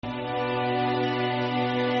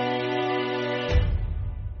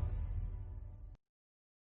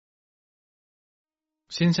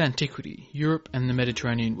Since antiquity, Europe and the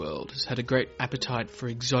Mediterranean world has had a great appetite for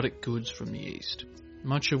exotic goods from the east,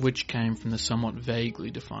 much of which came from the somewhat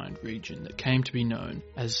vaguely defined region that came to be known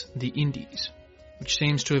as the Indies, which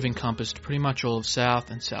seems to have encompassed pretty much all of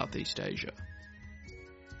South and Southeast Asia.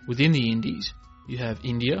 Within the Indies, you have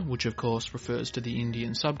India, which of course refers to the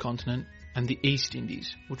Indian subcontinent, and the East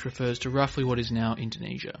Indies, which refers to roughly what is now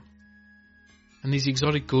Indonesia. And these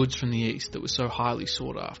exotic goods from the East that were so highly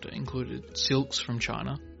sought after included silks from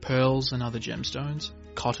China, pearls and other gemstones,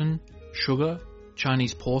 cotton, sugar,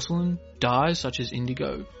 Chinese porcelain, dyes such as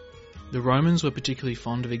indigo. The Romans were particularly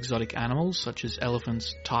fond of exotic animals such as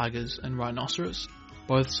elephants, tigers and rhinoceros,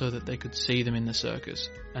 both so that they could see them in the circus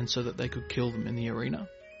and so that they could kill them in the arena.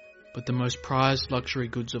 But the most prized luxury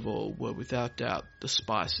goods of all were without doubt the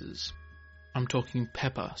spices. I'm talking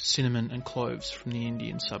pepper, cinnamon and cloves from the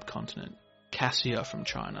Indian subcontinent, cassia from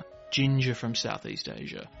China, ginger from Southeast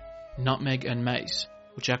Asia, nutmeg and mace,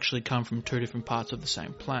 which actually come from two different parts of the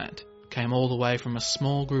same plant, came all the way from a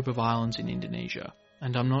small group of islands in Indonesia.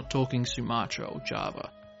 And I'm not talking Sumatra or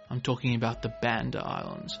Java, I'm talking about the Banda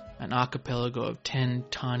Islands, an archipelago of 10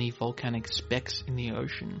 tiny volcanic specks in the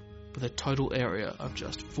ocean, with a total area of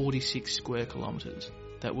just 46 square kilometres,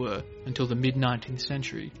 that were, until the mid-19th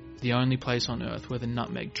century, the only place on Earth where the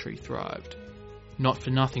nutmeg tree thrived. Not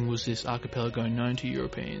for nothing was this archipelago known to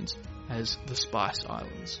Europeans as the Spice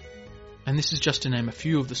Islands. And this is just to name a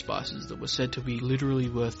few of the spices that were said to be literally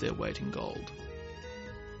worth their weight in gold.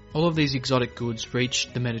 All of these exotic goods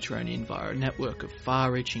reached the Mediterranean via a network of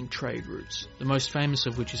far-reaching trade routes, the most famous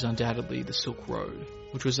of which is undoubtedly the Silk Road,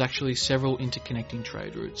 which was actually several interconnecting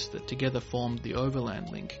trade routes that together formed the overland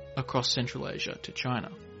link across Central Asia to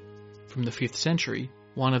China. From the 5th century,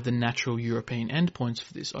 one of the natural European endpoints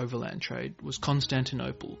for this overland trade was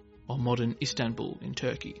Constantinople, or modern Istanbul in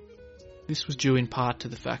Turkey. This was due in part to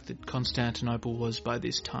the fact that Constantinople was by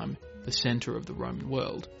this time the centre of the Roman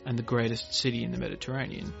world and the greatest city in the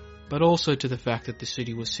Mediterranean, but also to the fact that the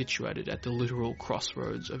city was situated at the literal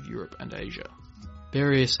crossroads of Europe and Asia.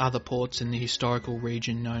 Various other ports in the historical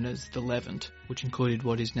region known as the Levant, which included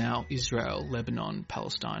what is now Israel, Lebanon,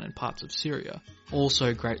 Palestine and parts of Syria,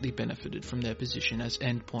 also greatly benefited from their position as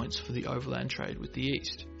endpoints for the overland trade with the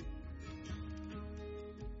East.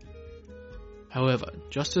 However,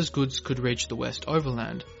 just as goods could reach the West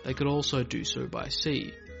overland, they could also do so by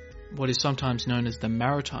sea. What is sometimes known as the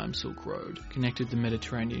Maritime Silk Road connected the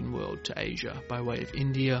Mediterranean world to Asia by way of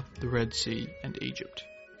India, the Red Sea and Egypt.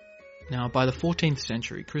 Now, by the 14th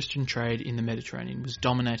century, Christian trade in the Mediterranean was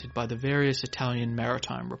dominated by the various Italian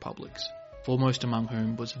maritime republics, foremost among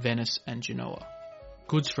whom was Venice and Genoa.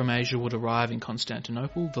 Goods from Asia would arrive in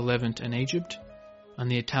Constantinople, the Levant and Egypt,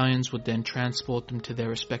 and the Italians would then transport them to their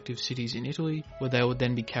respective cities in Italy, where they would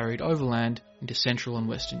then be carried overland into Central and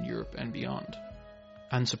Western Europe and beyond.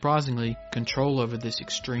 Unsurprisingly, control over this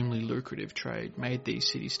extremely lucrative trade made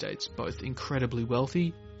these city-states both incredibly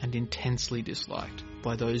wealthy and intensely disliked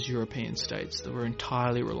by those European states that were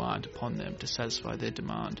entirely reliant upon them to satisfy their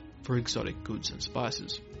demand for exotic goods and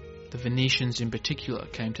spices. The Venetians in particular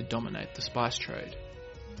came to dominate the spice trade.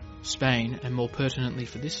 Spain, and more pertinently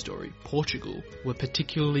for this story, Portugal, were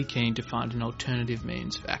particularly keen to find an alternative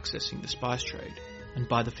means of accessing the spice trade, and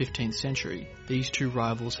by the 15th century, these two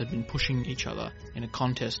rivals had been pushing each other in a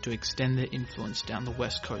contest to extend their influence down the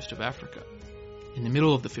west coast of Africa. In the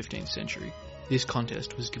middle of the 15th century, this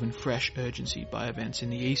contest was given fresh urgency by events in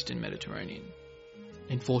the eastern Mediterranean.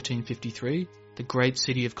 In 1453, the great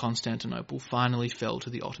city of Constantinople finally fell to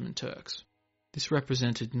the Ottoman Turks. This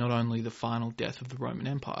represented not only the final death of the Roman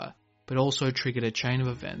Empire, but also triggered a chain of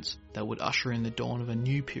events that would usher in the dawn of a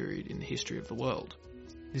new period in the history of the world.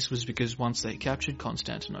 This was because once they captured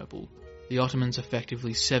Constantinople, the Ottomans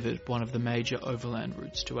effectively severed one of the major overland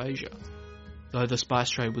routes to Asia. Though the spice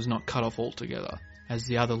trade was not cut off altogether, as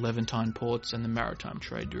the other Levantine ports and the maritime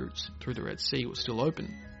trade routes through the Red Sea were still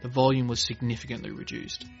open, the volume was significantly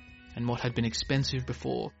reduced, and what had been expensive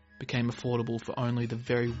before became affordable for only the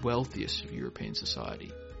very wealthiest of European society.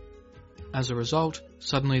 As a result,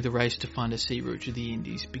 suddenly the race to find a sea route to the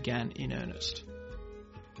Indies began in earnest.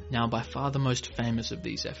 Now, by far the most famous of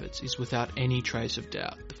these efforts is without any trace of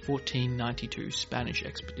doubt the 1492 Spanish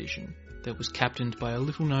expedition that was captained by a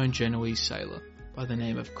little-known Genoese sailor by the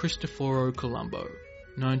name of Cristoforo Colombo,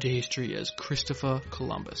 known to history as Christopher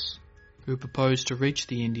Columbus, who proposed to reach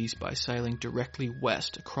the Indies by sailing directly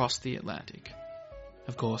west across the Atlantic.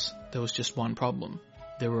 Of course, there was just one problem.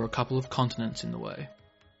 There were a couple of continents in the way.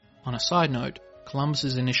 On a side note,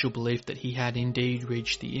 Columbus's initial belief that he had indeed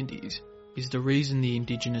reached the Indies is the reason the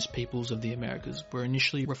indigenous peoples of the Americas were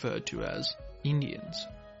initially referred to as Indians.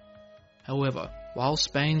 However, While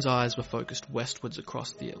Spain's eyes were focused westwards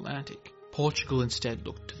across the Atlantic, Portugal instead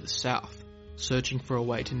looked to the south, searching for a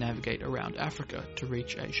way to navigate around Africa to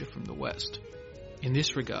reach Asia from the west. In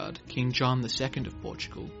this regard, King John II of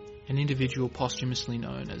Portugal, an individual posthumously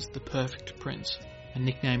known as the Perfect Prince, and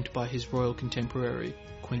nicknamed by his royal contemporary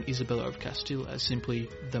Queen Isabella of Castile as simply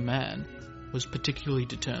the Man, was particularly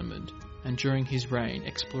determined, and during his reign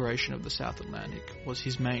exploration of the South Atlantic was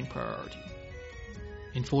his main priority.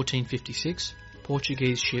 In 1456,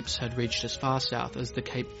 Portuguese ships had reached as far south as the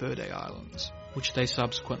Cape Verde Islands, which they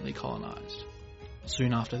subsequently colonised.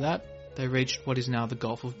 Soon after that, they reached what is now the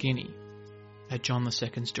Gulf of Guinea. At John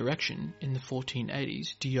II's direction, in the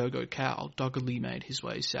 1480s, Diogo Cao doggedly made his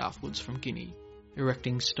way southwards from Guinea,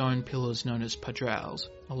 erecting stone pillars known as padrails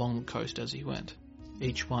along the coast as he went,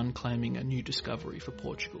 each one claiming a new discovery for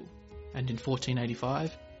Portugal. And in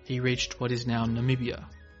 1485, he reached what is now Namibia.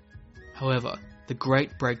 However, the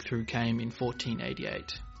great breakthrough came in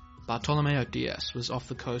 1488. Bartolomeo Dias was off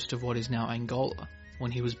the coast of what is now Angola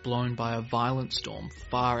when he was blown by a violent storm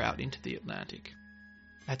far out into the Atlantic.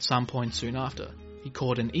 At some point soon after, he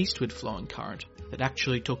caught an eastward flowing current that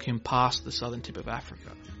actually took him past the southern tip of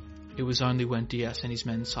Africa. It was only when Dias and his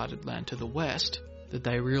men sighted land to the west that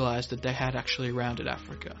they realised that they had actually rounded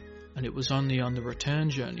Africa, and it was only on the return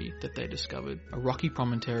journey that they discovered a rocky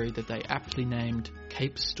promontory that they aptly named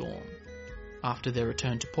Cape Storm. After their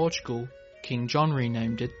return to Portugal, King John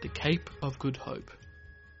renamed it the Cape of Good Hope.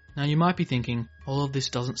 Now you might be thinking, all of this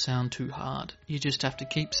doesn't sound too hard. You just have to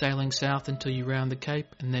keep sailing south until you round the Cape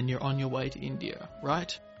and then you're on your way to India,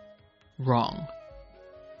 right? Wrong.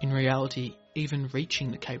 In reality, even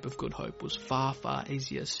reaching the Cape of Good Hope was far, far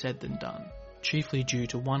easier said than done, chiefly due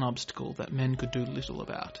to one obstacle that men could do little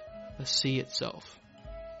about, the sea itself.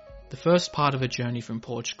 The first part of a journey from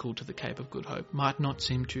Portugal to the Cape of Good Hope might not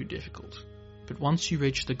seem too difficult, but once you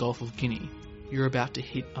reach the Gulf of Guinea, you're about to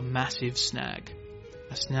hit a massive snag.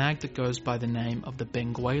 A snag that goes by the name of the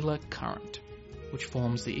Benguela Current, which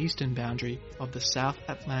forms the eastern boundary of the South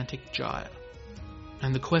Atlantic Gyre.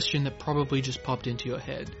 And the question that probably just popped into your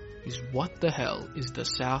head is, what the hell is the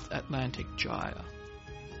South Atlantic Gyre?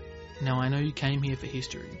 Now I know you came here for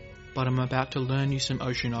history, but I'm about to learn you some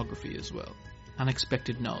oceanography as well.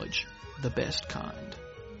 Unexpected knowledge, the best kind.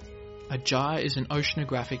 A gyre is an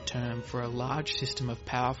oceanographic term for a large system of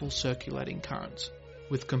powerful circulating currents,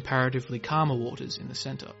 with comparatively calmer waters in the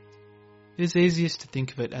centre. It is easiest to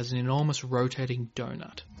think of it as an enormous rotating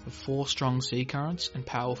donut of 4 strong sea currents and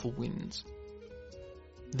powerful winds.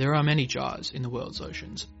 There are many gyres in the world's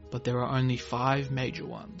oceans, but there are only 5 major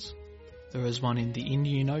ones. There is one in the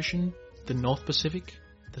Indian Ocean, the North Pacific,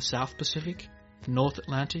 the South Pacific, the North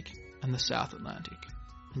Atlantic, and the South Atlantic,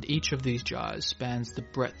 and each of these gyres spans the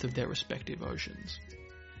breadth of their respective oceans.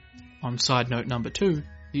 On side note number 2,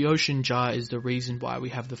 the ocean gyre is the reason why we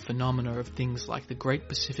have the phenomena of things like the Great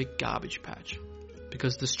Pacific Garbage Patch,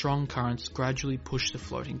 because the strong currents gradually push the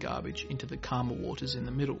floating garbage into the calmer waters in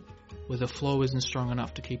the middle, where the flow isn't strong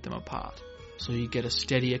enough to keep them apart, so you get a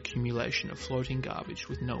steady accumulation of floating garbage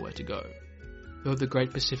with nowhere to go. Though the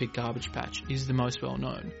Great Pacific Garbage Patch is the most well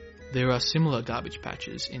known, there are similar garbage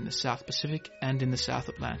patches in the South Pacific and in the South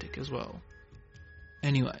Atlantic as well.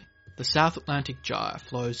 Anyway, the South Atlantic Gyre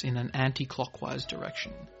flows in an anti-clockwise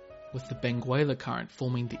direction, with the Benguela Current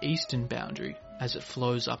forming the eastern boundary as it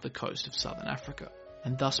flows up the coast of southern Africa,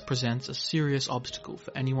 and thus presents a serious obstacle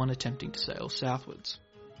for anyone attempting to sail southwards.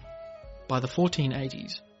 By the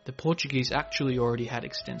 1480s, the Portuguese actually already had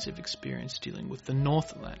extensive experience dealing with the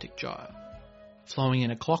North Atlantic Gyre. Flowing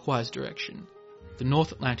in a clockwise direction, the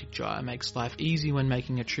North Atlantic Gyre makes life easy when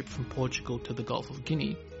making a trip from Portugal to the Gulf of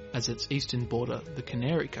Guinea, as its eastern border, the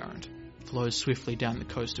Canary Current, flows swiftly down the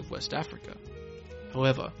coast of West Africa.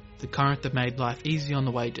 However, the current that made life easy on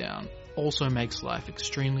the way down also makes life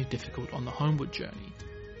extremely difficult on the homeward journey,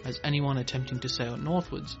 as anyone attempting to sail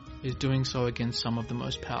northwards is doing so against some of the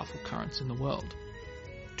most powerful currents in the world.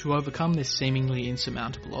 To overcome this seemingly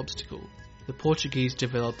insurmountable obstacle, the Portuguese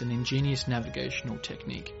developed an ingenious navigational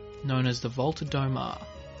technique known as the Volta do Mar,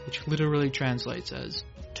 which literally translates as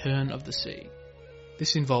turn of the sea.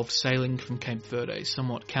 This involved sailing from Cape Verde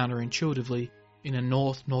somewhat counterintuitively in a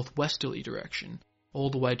north-northwesterly direction, all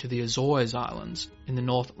the way to the Azores Islands in the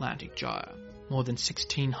North Atlantic Gyre, more than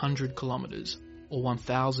 1,600 kilometres or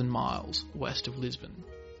 1,000 miles west of Lisbon.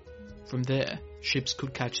 From there, ships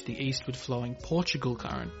could catch the eastward flowing Portugal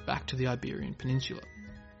current back to the Iberian Peninsula.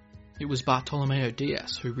 It was Bartolomeo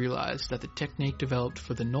Dias who realised that the technique developed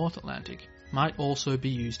for the North Atlantic might also be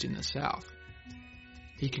used in the south.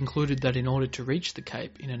 He concluded that in order to reach the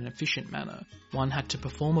Cape in an efficient manner, one had to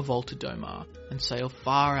perform a Volta do Mar and sail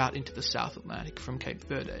far out into the South Atlantic from Cape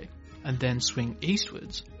Verde, and then swing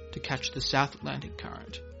eastwards to catch the South Atlantic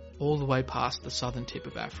current, all the way past the southern tip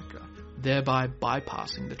of Africa, thereby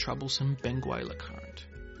bypassing the troublesome Benguela current.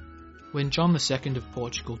 When John II of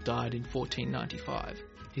Portugal died in 1495,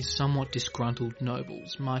 his somewhat disgruntled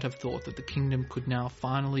nobles might have thought that the kingdom could now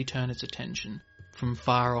finally turn its attention from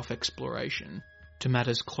far-off exploration to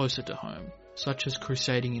matters closer to home, such as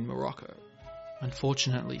crusading in Morocco.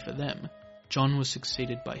 Unfortunately for them, John was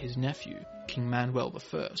succeeded by his nephew, King Manuel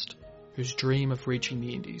I, whose dream of reaching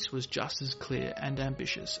the Indies was just as clear and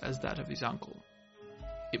ambitious as that of his uncle.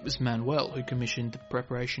 It was Manuel who commissioned the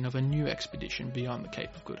preparation of a new expedition beyond the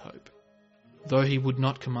Cape of Good Hope. Though he would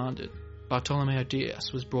not command it, Bartolomeu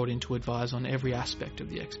Dias was brought in to advise on every aspect of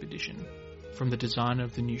the expedition, from the design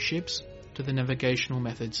of the new ships to the navigational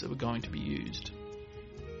methods that were going to be used.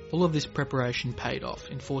 All of this preparation paid off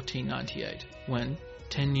in 1498, when,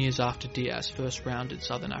 10 years after Dias first rounded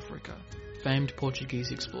southern Africa, famed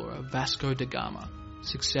Portuguese explorer Vasco da Gama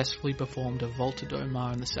successfully performed a volta do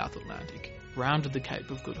mar in the South Atlantic, rounded the Cape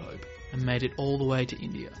of Good Hope, and made it all the way to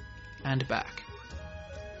India, and back.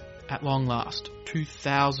 At long last,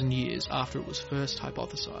 2,000 years after it was first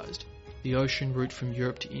hypothesized, the ocean route from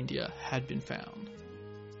Europe to India had been found.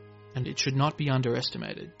 And it should not be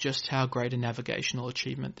underestimated just how great a navigational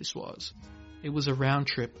achievement this was. It was a round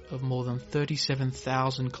trip of more than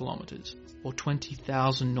 37,000 kilometres, or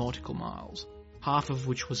 20,000 nautical miles, half of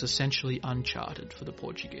which was essentially uncharted for the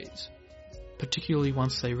Portuguese. Particularly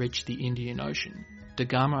once they reached the Indian Ocean, da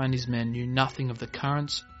Gama and his men knew nothing of the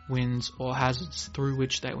currents, winds, or hazards through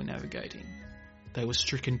which they were navigating. They were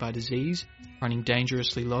stricken by disease, running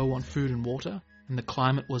dangerously low on food and water, and the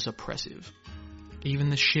climate was oppressive. Even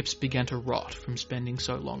the ships began to rot from spending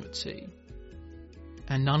so long at sea.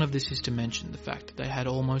 And none of this is to mention the fact that they had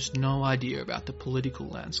almost no idea about the political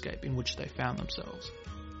landscape in which they found themselves.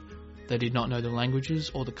 They did not know the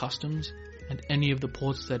languages or the customs, and any of the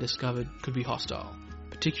ports they discovered could be hostile,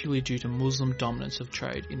 particularly due to Muslim dominance of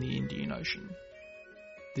trade in the Indian Ocean.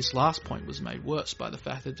 This last point was made worse by the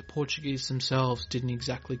fact that the Portuguese themselves didn't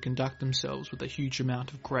exactly conduct themselves with a huge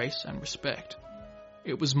amount of grace and respect.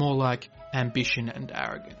 It was more like ambition and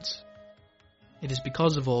arrogance. It is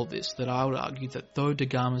because of all this that I would argue that though da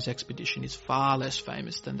Gama's expedition is far less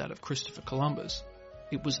famous than that of Christopher Columbus,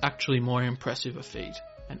 it was actually more impressive a feat,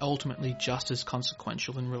 and ultimately just as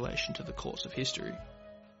consequential in relation to the course of history.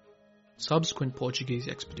 Subsequent Portuguese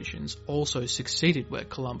expeditions also succeeded where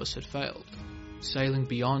Columbus had failed, sailing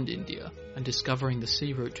beyond India and discovering the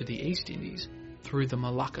sea route to the East Indies through the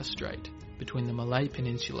Malacca Strait between the Malay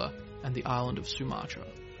Peninsula and the island of Sumatra,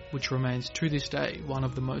 which remains to this day one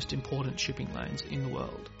of the most important shipping lanes in the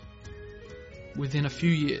world. Within a few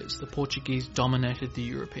years, the Portuguese dominated the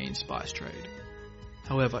European spice trade.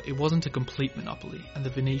 However, it wasn't a complete monopoly, and the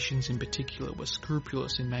Venetians in particular were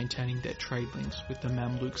scrupulous in maintaining their trade links with the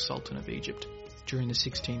Mamluk Sultan of Egypt during the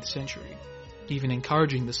 16th century, even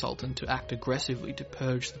encouraging the Sultan to act aggressively to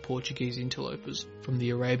purge the Portuguese interlopers from the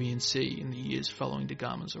Arabian Sea in the years following da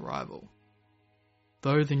Gama's arrival.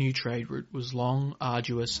 Though the new trade route was long,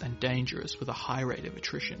 arduous and dangerous with a high rate of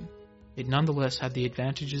attrition, it nonetheless had the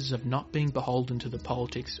advantages of not being beholden to the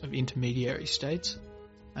politics of intermediary states,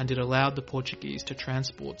 and it allowed the Portuguese to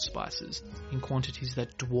transport spices in quantities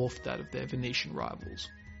that dwarfed that of their Venetian rivals.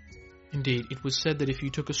 Indeed, it was said that if you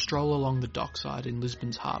took a stroll along the dockside in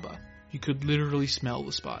Lisbon's harbour, you could literally smell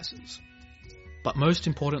the spices. But most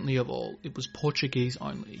importantly of all, it was Portuguese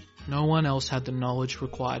only. No one else had the knowledge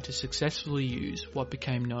required to successfully use what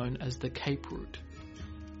became known as the Cape Route.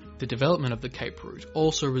 The development of the Cape Route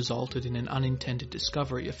also resulted in an unintended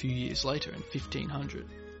discovery a few years later in 1500,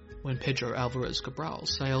 when Pedro Alvarez Cabral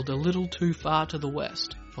sailed a little too far to the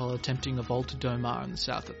west while attempting a volta do mar in the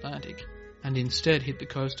South Atlantic, and instead hit the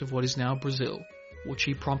coast of what is now Brazil, which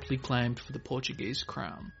he promptly claimed for the Portuguese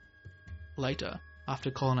crown. Later,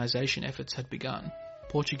 after colonisation efforts had begun,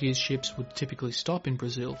 Portuguese ships would typically stop in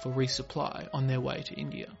Brazil for resupply on their way to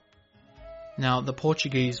India. Now, the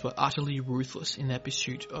Portuguese were utterly ruthless in their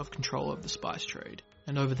pursuit of control of the spice trade,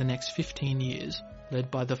 and over the next 15 years,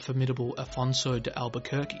 led by the formidable Afonso de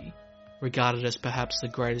Albuquerque, regarded as perhaps the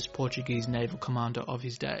greatest Portuguese naval commander of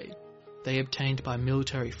his day, they obtained by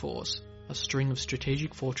military force a string of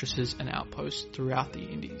strategic fortresses and outposts throughout the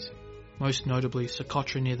Indies, most notably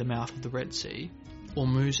Socotra near the mouth of the Red Sea,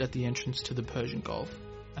 Ormuz at the entrance to the Persian Gulf,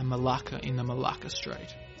 and Malacca in the Malacca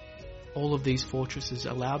Strait. All of these fortresses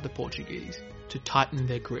allowed the Portuguese to tighten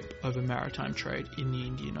their grip over maritime trade in the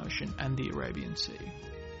Indian Ocean and the Arabian Sea.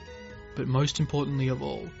 But most importantly of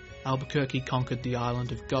all, Albuquerque conquered the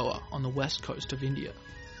island of Goa on the west coast of India,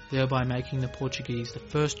 thereby making the Portuguese the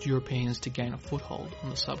first Europeans to gain a foothold on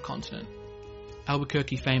the subcontinent.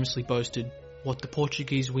 Albuquerque famously boasted, "What the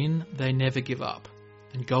Portuguese win, they never give up,"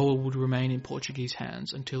 and Goa would remain in Portuguese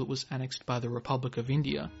hands until it was annexed by the Republic of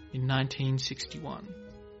India in 1961.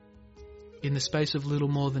 In the space of little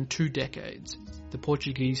more than 2 decades, the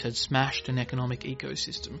Portuguese had smashed an economic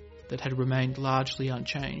ecosystem that had remained largely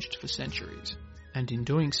unchanged for centuries, and in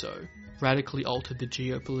doing so, radically altered the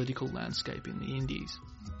geopolitical landscape in the Indies.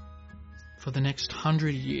 For the next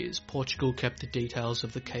 100 years, Portugal kept the details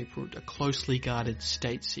of the Cape Route a closely guarded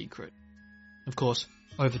state secret. Of course,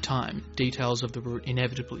 over time, details of the route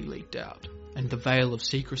inevitably leaked out, and the veil of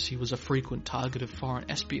secrecy was a frequent target of foreign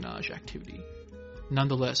espionage activity.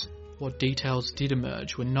 Nonetheless, what details did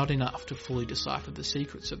emerge were not enough to fully decipher the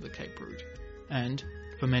secrets of the Cape Route, and,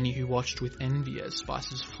 for many who watched with envy as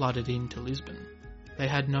spices flooded into Lisbon, they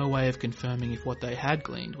had no way of confirming if what they had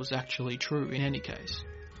gleaned was actually true in any case.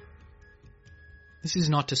 This is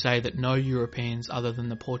not to say that no Europeans other than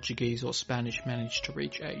the Portuguese or Spanish managed to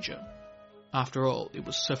reach Asia. After all, it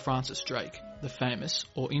was Sir Francis Drake, the famous,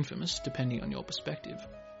 or infamous, depending on your perspective,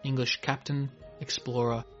 English captain,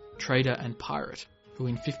 explorer, trader and pirate, who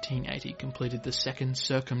in 1580 completed the second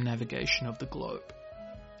circumnavigation of the globe.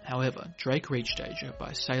 However, Drake reached Asia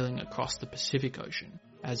by sailing across the Pacific Ocean,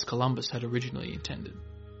 as Columbus had originally intended,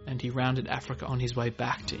 and he rounded Africa on his way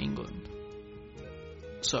back to England.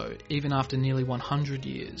 So, even after nearly 100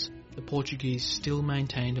 years, the Portuguese still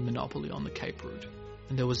maintained a monopoly on the Cape Route,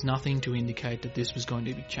 and there was nothing to indicate that this was going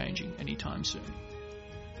to be changing anytime soon.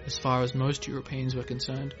 As far as most Europeans were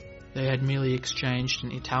concerned, they had merely exchanged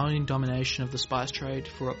an Italian domination of the spice trade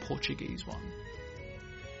for a Portuguese one.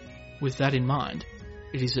 With that in mind,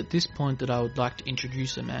 it is at this point that I would like to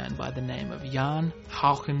introduce a man by the name of Jan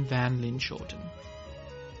Hauken van Linschoten.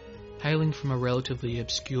 Hailing from a relatively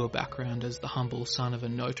obscure background as the humble son of a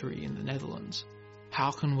notary in the Netherlands,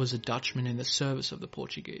 Hauken was a Dutchman in the service of the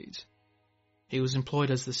Portuguese. He was employed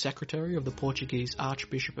as the secretary of the Portuguese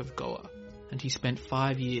Archbishop of Goa, and he spent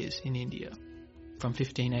 5 years in India, from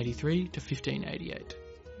 1583 to 1588.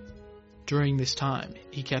 During this time,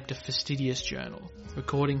 he kept a fastidious journal,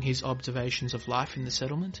 recording his observations of life in the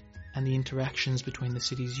settlement and the interactions between the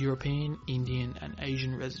city's European, Indian and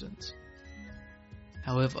Asian residents.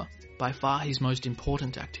 However, by far his most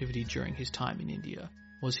important activity during his time in India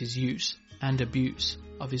was his use and abuse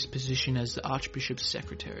of his position as the Archbishop's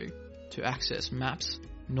secretary to access maps,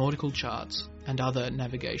 nautical charts and other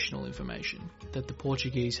navigational information that the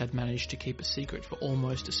Portuguese had managed to keep a secret for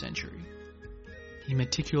almost a century. He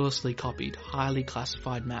meticulously copied highly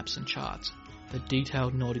classified maps and charts that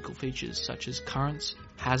detailed nautical features such as currents,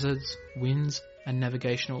 hazards, winds and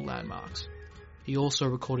navigational landmarks. He also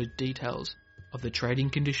recorded details of the trading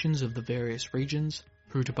conditions of the various regions,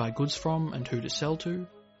 who to buy goods from and who to sell to,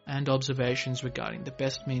 and observations regarding the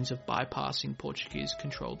best means of bypassing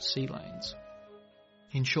Portuguese-controlled sea lanes.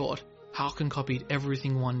 In short, Hauken copied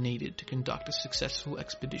everything one needed to conduct a successful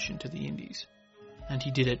expedition to the Indies, and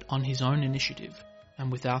he did it on his own initiative and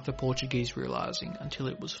without the Portuguese realising until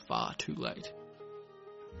it was far too late.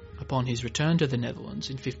 Upon his return to the Netherlands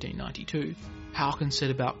in 1592, Hauken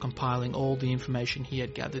set about compiling all the information he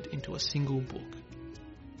had gathered into a single book.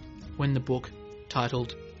 When the book,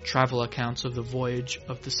 titled Travel Accounts of the Voyage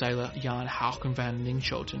of the Sailor Jan Hauken van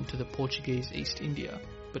Linschoten to the Portuguese East India,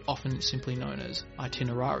 but often simply known as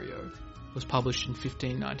Itinerario, was published in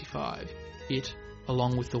 1595, it,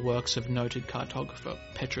 along with the works of noted cartographer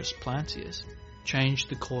Petrus Plancius, changed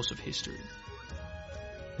the course of history.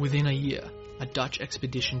 Within a year, a Dutch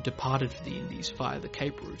expedition departed for the Indies via the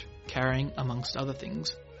Cape Route, carrying, amongst other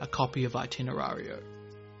things, a copy of Itinerario.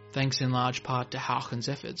 Thanks in large part to Hauken's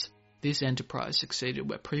efforts, this enterprise succeeded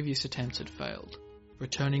where previous attempts had failed,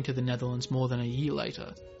 returning to the Netherlands more than a year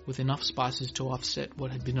later with enough spices to offset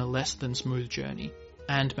what had been a less than smooth journey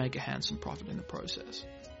and make a handsome profit in the process.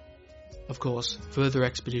 Of course, further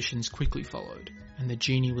expeditions quickly followed, and the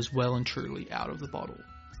genie was well and truly out of the bottle.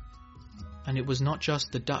 And it was not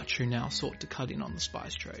just the Dutch who now sought to cut in on the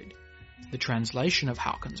spice trade. The translation of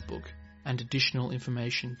Hauken's book and additional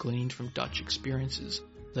information gleaned from Dutch experiences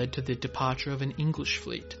led to the departure of an English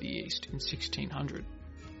fleet to the east in 1600.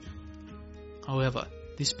 However,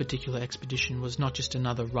 this particular expedition was not just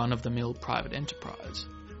another run-of-the-mill private enterprise.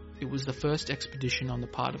 It was the first expedition on the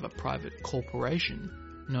part of a private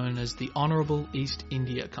corporation known as the Honourable East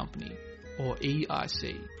India Company, or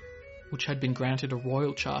EIC, which had been granted a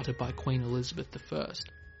royal charter by Queen Elizabeth I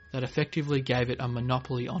that effectively gave it a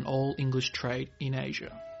monopoly on all English trade in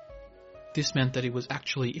Asia. This meant that it was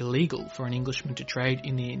actually illegal for an Englishman to trade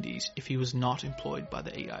in the Indies if he was not employed by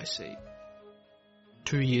the EIC.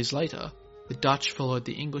 2 years later, the Dutch followed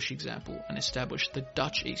the English example and established the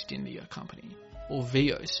Dutch East India Company, or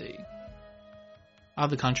VOC.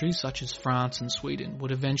 Other countries, such as France and Sweden,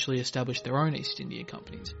 would eventually establish their own East India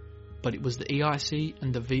companies, but it was the EIC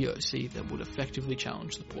and the VOC that would effectively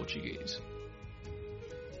challenge the Portuguese.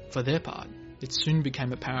 For their part, it soon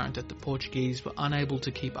became apparent that the Portuguese were unable to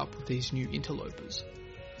keep up with these new interlopers.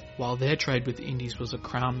 While their trade with the Indies was a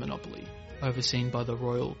crown monopoly, overseen by the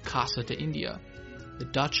Royal Casa de India, the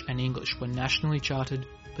Dutch and English were nationally chartered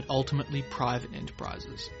but ultimately private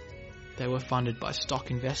enterprises. They were funded by stock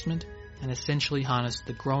investment and essentially harnessed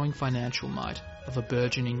the growing financial might of a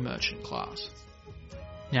burgeoning merchant class.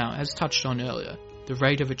 Now, as touched on earlier, the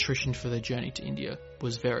rate of attrition for the journey to India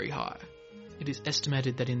was very high. It is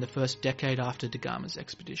estimated that in the first decade after Da Gama's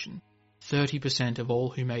expedition, 30% of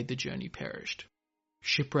all who made the journey perished,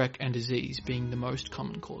 shipwreck and disease being the most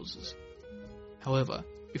common causes. However,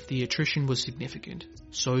 if the attrition was significant,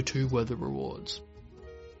 so too were the rewards.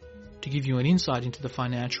 To give you an insight into the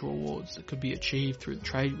financial rewards that could be achieved through the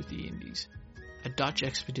trade with the Indies, a Dutch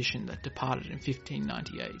expedition that departed in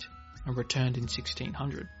 1598 and returned in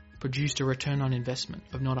 1600 produced a return on investment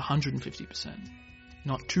of not 150%,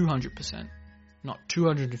 not 200%, not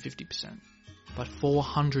 250%, but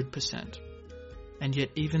 400%. And yet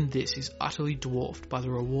even this is utterly dwarfed by the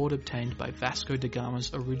reward obtained by Vasco da Gama's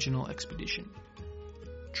original expedition.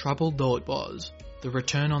 Troubled though it was, the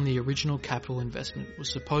return on the original capital investment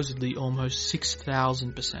was supposedly almost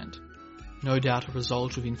 6,000%, no doubt a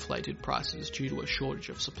result of inflated prices due to a shortage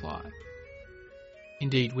of supply.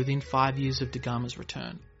 Indeed, within 5 years of Da Gama's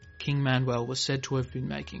return, King Manuel was said to have been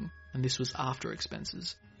making, and this was after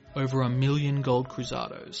expenses, over 1 million gold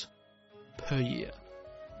cruzados per year.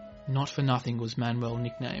 Not for nothing was Manuel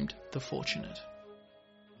nicknamed the Fortunate.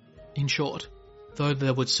 In short, though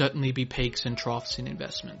there would certainly be peaks and troughs in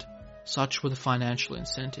investment, such were the financial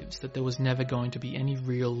incentives that there was never going to be any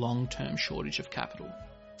real long-term shortage of capital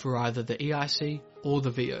for either the EIC or the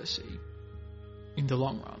VOC. In the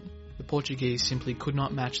long run, the Portuguese simply could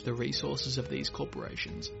not match the resources of these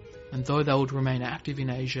corporations, and though they would remain active in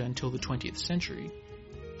Asia until the 20th century,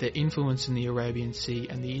 their influence in the Arabian Sea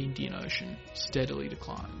and the Indian Ocean steadily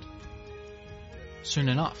declined. Soon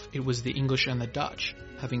enough, it was the English and the Dutch,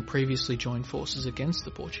 having previously joined forces against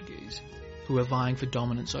the Portuguese, who were vying for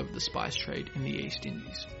dominance over the spice trade in the East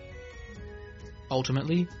Indies.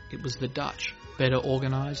 Ultimately, it was the Dutch, better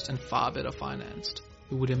organised and far better financed,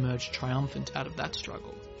 who would emerge triumphant out of that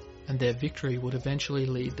struggle, and their victory would eventually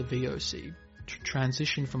lead the VOC to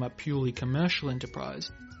transition from a purely commercial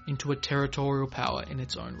enterprise into a territorial power in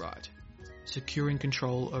its own right, securing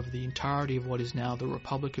control over the entirety of what is now the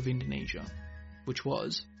Republic of Indonesia, which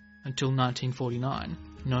was, until 1949,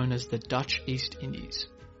 known as the Dutch East Indies.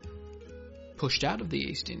 Pushed out of the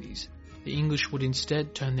East Indies, the English would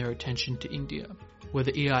instead turn their attention to India, where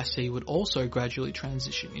the EIC would also gradually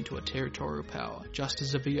transition into a territorial power, just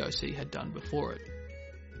as the VOC had done before it.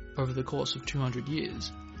 Over the course of 200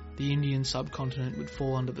 years, the Indian subcontinent would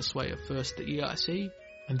fall under the sway of first the EIC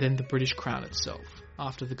and then the British Crown itself,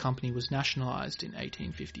 after the company was nationalised in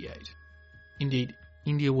 1858. Indeed,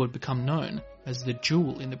 India would become known as the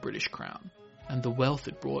jewel in the British Crown, and the wealth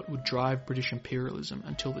it brought would drive British imperialism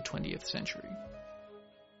until the 20th century.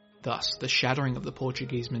 Thus, the shattering of the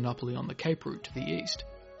Portuguese monopoly on the Cape route to the east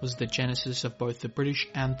was the genesis of both the British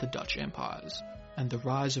and the Dutch empires, and the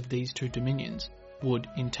rise of these two dominions would,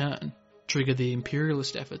 in turn, trigger the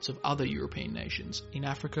imperialist efforts of other European nations in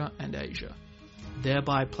Africa and Asia,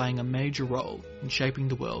 thereby playing a major role in shaping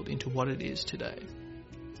the world into what it is today.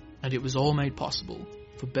 And it was all made possible,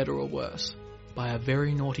 for better or worse, by a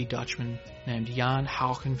very naughty Dutchman named Jan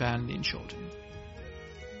Houken van Linschoten.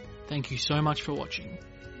 Thank you so much for watching.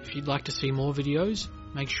 If you'd like to see more videos,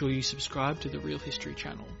 make sure you subscribe to the Real History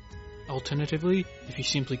channel. Alternatively, if you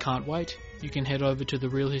simply can't wait, you can head over to the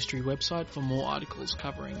Real History website for more articles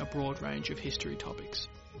covering a broad range of history topics.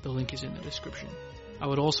 The link is in the description. I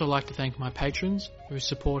would also like to thank my patrons, whose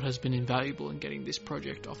support has been invaluable in getting this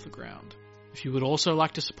project off the ground. If you would also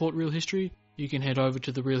like to support Real History, you can head over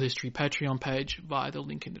to the Real History Patreon page via the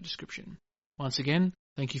link in the description. Once again,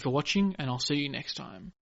 thank you for watching, and I'll see you next time.